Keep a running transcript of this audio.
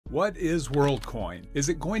What is Worldcoin? Is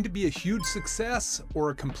it going to be a huge success or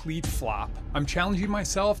a complete flop? I'm challenging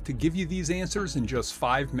myself to give you these answers in just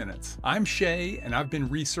 5 minutes. I'm Shay, and I've been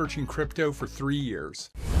researching crypto for 3 years.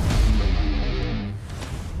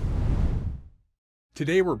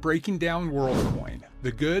 Today we're breaking down Worldcoin,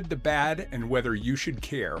 the good, the bad, and whether you should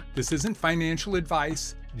care. This isn't financial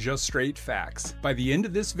advice, just straight facts. By the end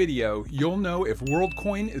of this video, you'll know if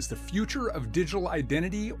Worldcoin is the future of digital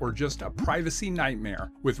identity or just a privacy nightmare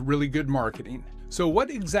with really good marketing. So what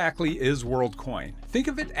exactly is Worldcoin? Think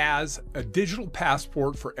of it as a digital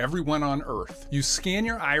passport for everyone on Earth. You scan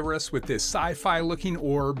your iris with this sci-fi looking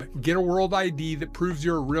orb, get a world ID that proves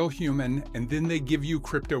you're a real human, and then they give you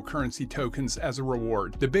cryptocurrency tokens as a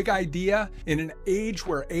reward. The big idea, in an age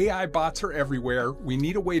where AI bots are everywhere, we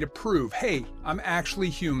need a way to prove, hey, I'm actually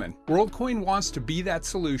human. Worldcoin wants to be that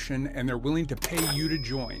solution, and they're willing to pay you to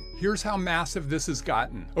join. Here's how massive this has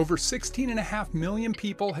gotten. Over 16.5 million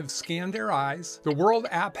people have scanned their eyes. The World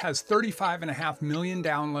app has 35.5 million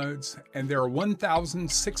downloads, and there are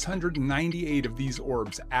 1,698 of these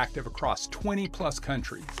orbs active across 20 plus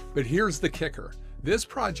countries. But here's the kicker. This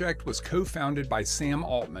project was co-founded by Sam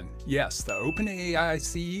Altman. Yes, the OpenAI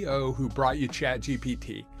CEO who brought you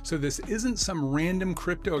ChatGPT. So this isn't some random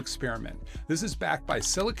crypto experiment. This is backed by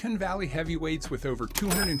Silicon Valley heavyweights with over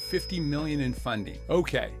 $250 million in funding.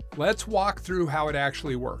 Okay, let's walk through how it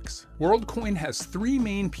actually works. Worldcoin has 3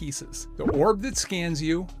 main pieces: the orb that scans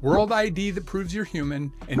you, World ID that proves you're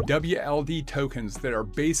human, and WLD tokens that are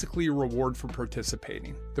basically a reward for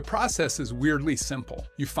participating. The process is weirdly simple.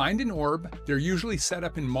 You find an orb, they're usually set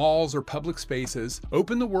up in malls or public spaces,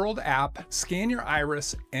 open the World app, scan your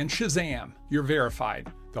iris, and shazam, you're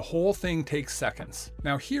verified. The whole thing takes seconds.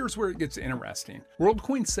 Now here's where it gets interesting.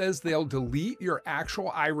 Worldcoin says they'll delete your actual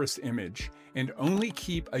iris image and only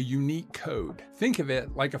keep a unique code. Think of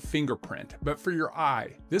it like a fingerprint, but for your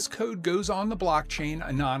eye. This code goes on the blockchain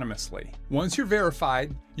anonymously. Once you're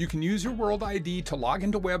verified, you can use your World ID to log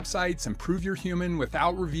into websites and prove you're human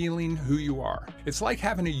without revealing who you are. It's like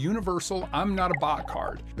having a universal "I'm not a bot"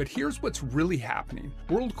 card. But here's what's really happening.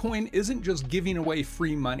 Worldcoin isn't just giving away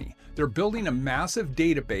free money. They're building a massive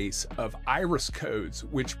database of iris codes,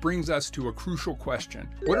 which brings us to a crucial question.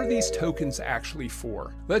 What are these tokens actually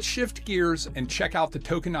for? Let's shift gears and check out the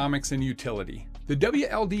tokenomics and utility. The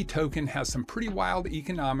WLD token has some pretty wild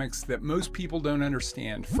economics that most people don't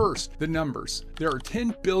understand. First, the numbers. There are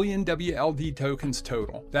 10 billion WLD tokens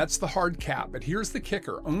total. That's the hard cap, but here's the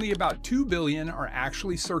kicker. Only about 2 billion are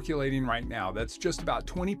actually circulating right now. That's just about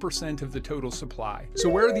 20% of the total supply. So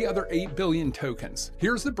where are the other 8 billion tokens?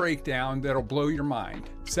 Here's the breakdown that'll blow your mind.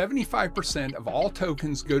 75% of all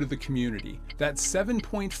tokens go to the community. That's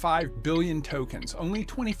 7.5 billion tokens. Only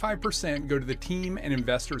 25% go to the team and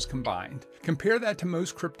investors combined. Compare that to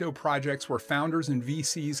most crypto projects where founders and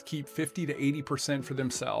VCs keep 50 to 80% for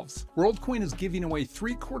themselves. Worldcoin is giving away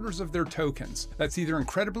 3/4 of their tokens. That's either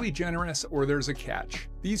incredibly generous or there's a catch.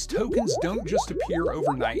 These tokens don't just appear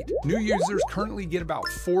overnight. New users currently get about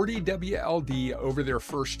 40 WLD over their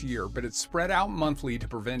first year, but it's spread out monthly to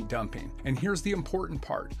prevent dumping. And here's the important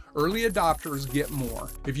part. Early adopters get more.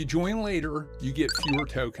 If you join later, you get fewer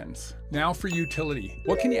tokens. Now for utility.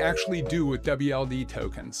 What can you actually do with WLD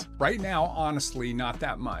tokens? Right now, honestly, not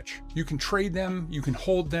that much. You can trade them, you can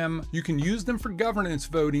hold them, you can use them for governance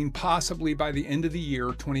voting, possibly by the end of the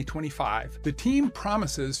year 2025. The team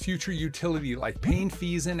promises future utility like paying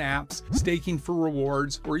fees in apps, staking for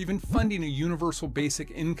rewards, or even funding a universal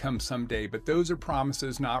basic income someday, but those are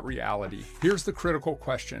promises, not reality. Here's the critical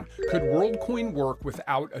question. Could Worldcoin work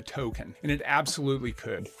without a token? And it absolutely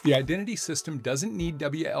could. The identity system doesn't need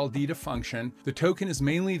WLD to function. The token is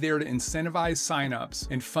mainly there to incentivize signups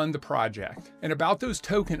and fund the project. And about those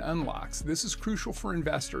token unlocks, this is crucial for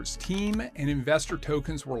investors. Team and investor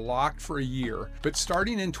tokens were locked for a year, but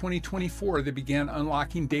starting in 2024, they began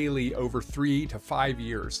unlocking daily over 3 to 5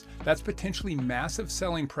 years. That's potentially massive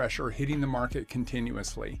selling pressure hitting the market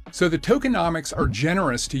continuously. So the tokenomics are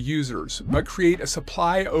generous to users, but create a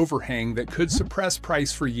supply overhang that could suppress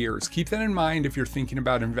price for years. Keep that in mind if you're thinking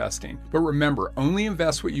about investing. But remember, only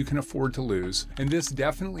invest what you can afford to lose, and this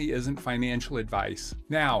definitely isn't financial advice.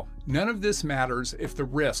 Now, none of this matters if the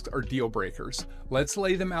risks are deal breakers. Let's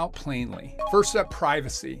lay them out plainly. First up,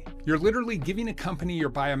 privacy. You're literally giving a company your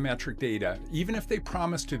biometric data. Even if they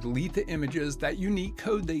promise to delete the images, that unique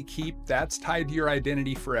code they keep, that's tied to your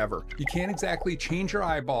identity forever. You can't exactly change your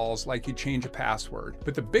eyeballs like you change a password.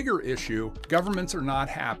 But the bigger issue, governments are not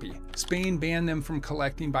happy. Spain banned them from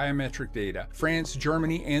collecting biometric data. France,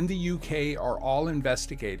 Germany, and the UK are all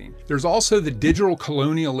investigating. There's also the digital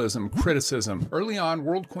colonialism criticism. Early on,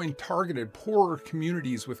 Worldcoin WorldCoin targeted poorer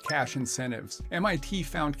communities with cash incentives. MIT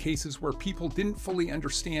found cases where people didn't fully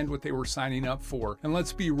understand what they were signing up for. And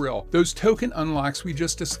let's be real, those token unlocks we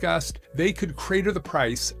just discussed, they could crater the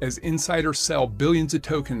price as insiders sell billions of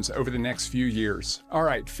tokens over the next few years. All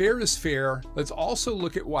right, fair is fair. Let's also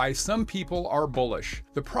look at why some people are bullish.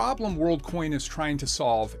 The problem WorldCoin is trying to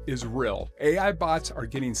solve is real. AI bots are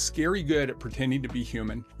getting scary good at pretending to be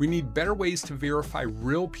human. We need better ways to verify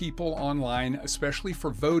real people online, especially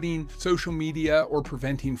for voting, social media, or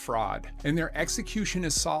preventing fraud. And their execution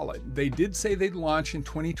is solid. They did say they'd launch in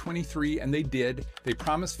 2023, and they did. They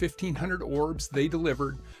promised 1,500 orbs, they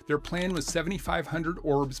delivered. Their plan was 7,500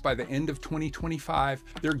 orbs by the end of 2025.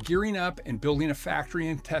 They're gearing up and building a factory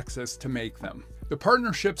in Texas to make them. The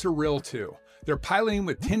partnerships are real too. They're piloting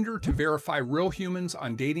with Tinder to verify real humans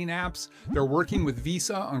on dating apps. They're working with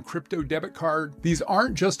Visa on crypto debit card. These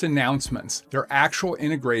aren't just announcements, they're actual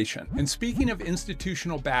integration. And speaking of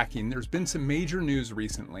institutional backing, there's been some major news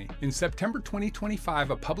recently. In September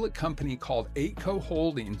 2025, a public company called 8Co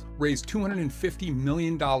Holdings raised $250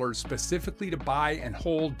 million specifically to buy and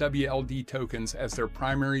hold WLD tokens as their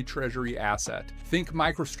primary treasury asset. Think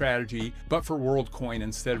MicroStrategy, but for WorldCoin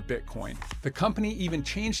instead of Bitcoin. The company even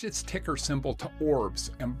changed its ticker symbol to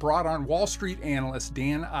orbs and brought on Wall Street analyst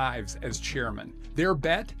Dan Ives as chairman. Their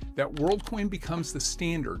bet that WorldCoin becomes the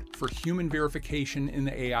standard for human verification in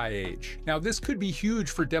the AI age. Now, this could be huge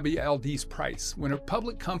for WLD's price. When a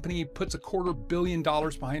public company puts $250 million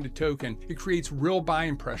behind a token, it creates real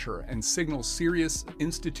buying pressure and signals serious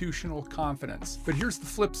institutional confidence. But here's the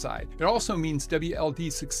flip side. It also means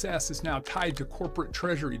WLD's success is now tied to corporate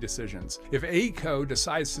treasury decisions. If 8Co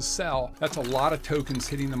decides to sell, that's a lot of tokens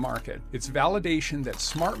hitting the market. It's validation that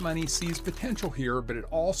smart money sees potential here, but it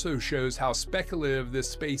also shows how speculative this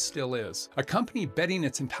space still is. A company betting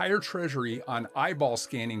its entire treasury on eyeball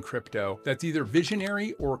scanning crypto, that's either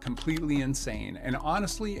visionary or completely insane. And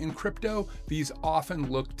honestly, in crypto, these often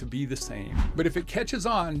look to be the same. But if it catches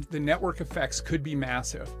on, the network effects could be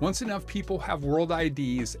massive. Once enough people have world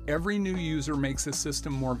IDs, every new user makes the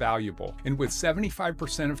system more valuable. And with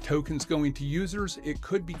 75% of tokens going to users, it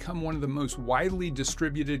could become one of the most widely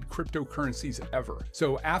distributed cryptocurrencies ever.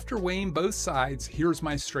 So after weighing both sides, here's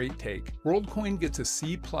my straight take. WorldCoin gets a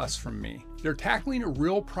C+ from me. They're tackling a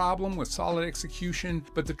real problem with solid execution,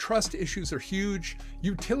 but the trust issues are huge.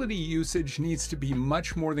 Utility usage needs to be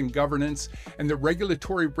much more than governance, and the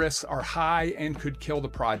regulatory risks are high and could kill the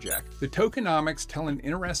project. The tokenomics tell an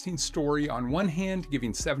interesting story. On one hand,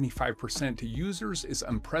 giving 75% to users is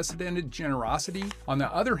unprecedented generosity. On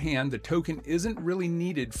the other hand, the token isn't really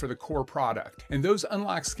needed for the core product, and those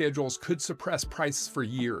unlock schedules could suppress prices for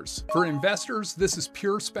years. For investors, this is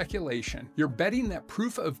pure speculation. You're betting that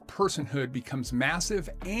proof of personhood becomes massive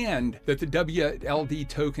and that the WLD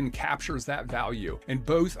token captures that value, and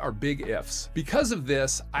both are big ifs. Because of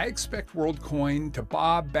this, I expect WorldCoin to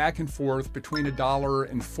bob back and forth between $1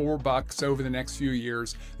 and $4 over the next few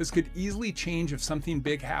years. This could easily change if something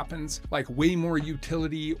big happens, like way more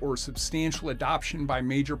utility or substantial adoption by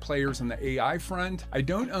major players on the AI front. I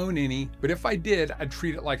don't own any, but if I did, I'd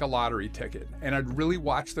treat it like a lottery ticket, and I'd really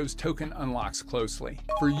watch those token unlocks closely.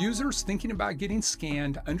 For users thinking about getting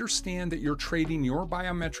scanned, understand that you're trading your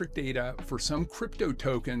biometric data for some crypto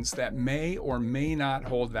tokens that may or may not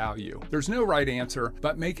hold value. There's no right answer,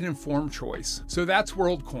 but make an informed choice. So that's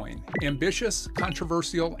WorldCoin. Ambitious,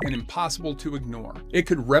 controversial, and impossible to ignore. It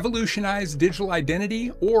could revolutionize digital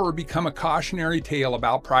identity or become a cautionary tale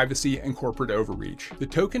about privacy and corporate overreach. The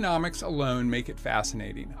tokenomics alone make it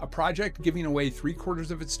fascinating. A project giving away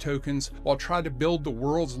 3/4 of its tokens while trying to build the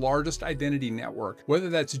world's largest identity network. Whether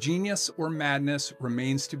that's genius or madness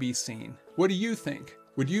remains to be seen. What do you think?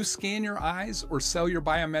 Would you scan your eyes or sell your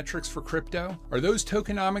biometrics for crypto? Are those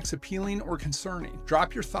tokenomics appealing or concerning?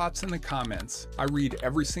 Drop your thoughts in the comments. I read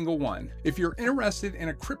every single one. If you're interested in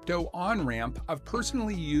a crypto on-ramp, I've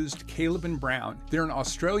personally used Caleb & Brown. They're an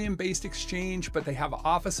Australian-based exchange, but they have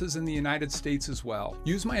offices in the United States as well.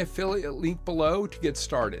 Use my affiliate link below to get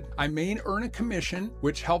started. I may earn a commission,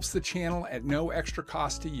 which helps the channel at no extra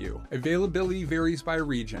cost to you. Availability varies by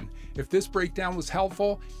region. If this breakdown was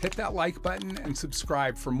helpful, hit that like button and subscribe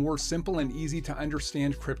for more simple and easy to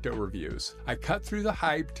understand crypto reviews. I cut through the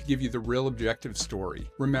hype to give you the real objective story.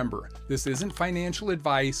 Remember, this isn't financial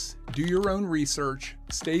advice. Do your own research,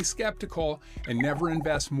 stay skeptical, and never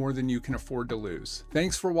invest more than you can afford to lose.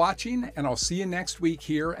 Thanks for watching, and I'll see you next week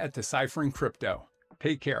here at Deciphering Crypto.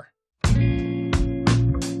 Take care.